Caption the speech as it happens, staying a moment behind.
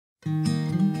You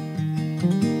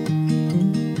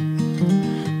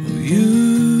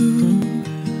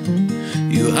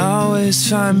always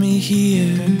find me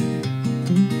here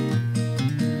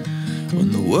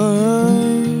when the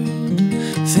world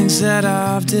thinks that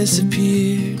I've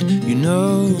disappeared. You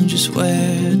know just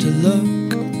where to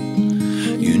look.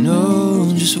 You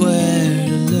know just where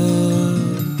to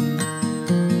look.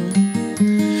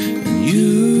 And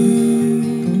you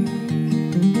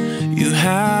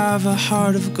have a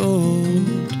heart of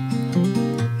gold.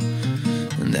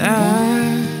 And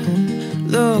I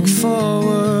look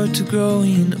forward to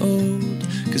growing old,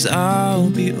 'cause I'll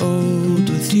be old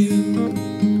with you.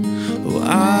 Oh,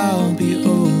 I'll be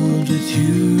old with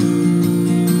you.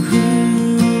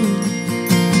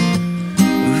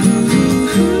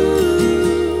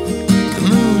 The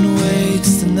moon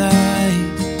awaits the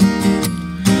night.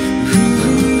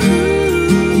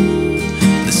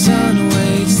 The sun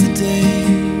awaits the day.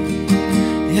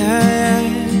 Yeah,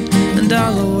 and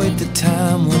I'll await the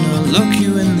time when I'll look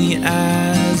you in the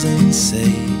eyes and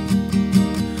say,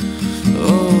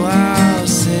 oh, I'll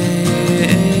say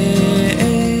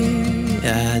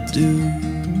I do.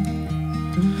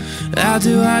 I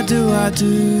do, I do, I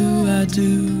do, I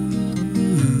do.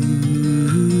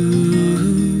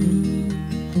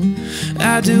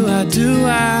 I do, I do,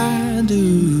 I do.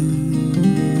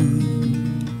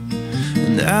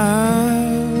 And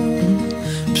I'll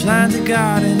plant a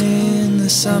garden in the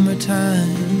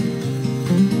summertime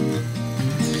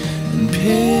and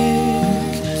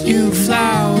pick you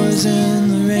flowers in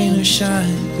the rain or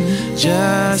shine,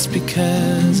 just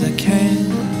because I can.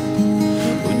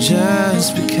 Or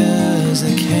just because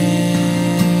I can.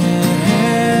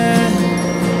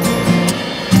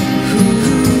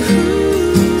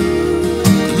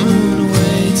 The moon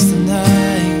awaits the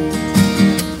night.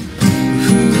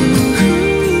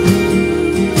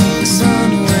 The sun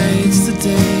awaits the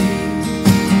day.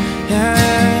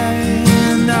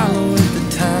 And I'll await the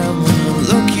time when I'll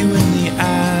look you in the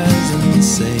eyes and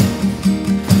say,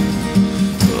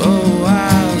 oh,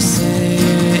 I'll say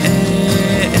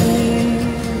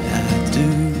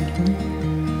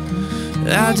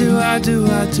I do, I do,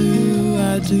 I do,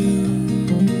 I do.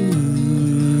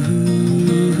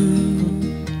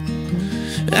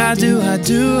 I do, I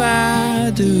do,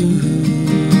 I do.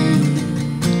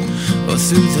 Oh,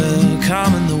 through the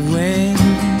calm and the wind,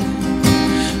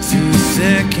 through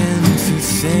thick and through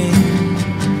thin,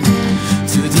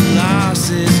 through the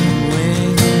losses and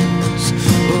wins.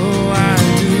 Oh, I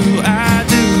do, I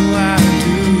do, I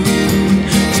do.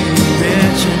 Too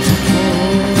rich and too poor.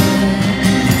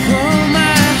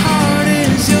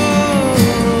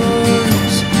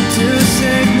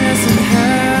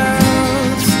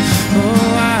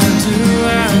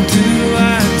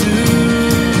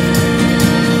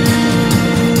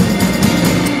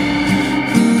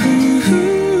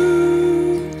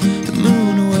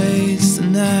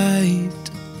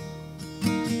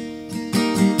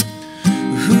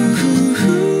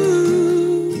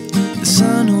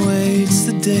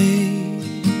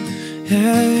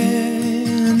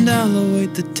 And I'll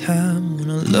await the time when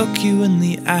I'll look you in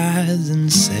the eyes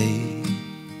and say,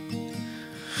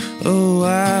 oh,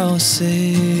 I'll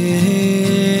say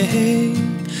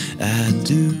I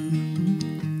do.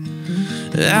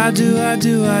 I do, I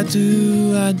do, I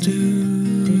do, I do.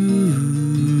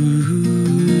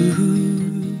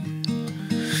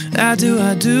 I do,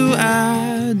 I do,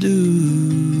 I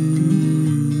do.